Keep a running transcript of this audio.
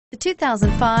The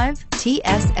 2005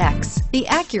 TSX. The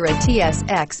Acura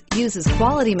TSX uses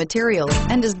quality materials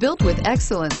and is built with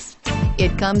excellence.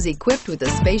 It comes equipped with a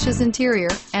spacious interior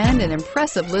and an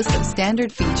impressive list of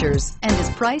standard features and is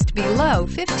priced below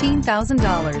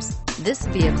 $15,000. This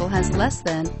vehicle has less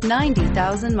than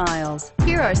 90,000 miles.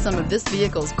 Here are some of this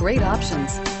vehicle's great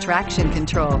options: traction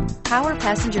control, power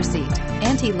passenger seat,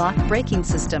 anti-lock braking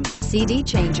system, CD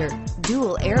changer,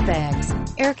 dual airbags,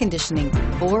 air conditioning,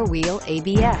 four-wheel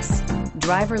ABS,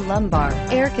 driver lumbar,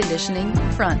 air conditioning,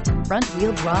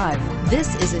 front-wheel drive.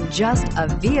 This isn't just a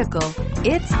vehicle,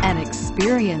 it's an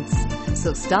experience.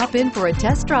 So stop in for a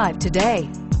test drive today.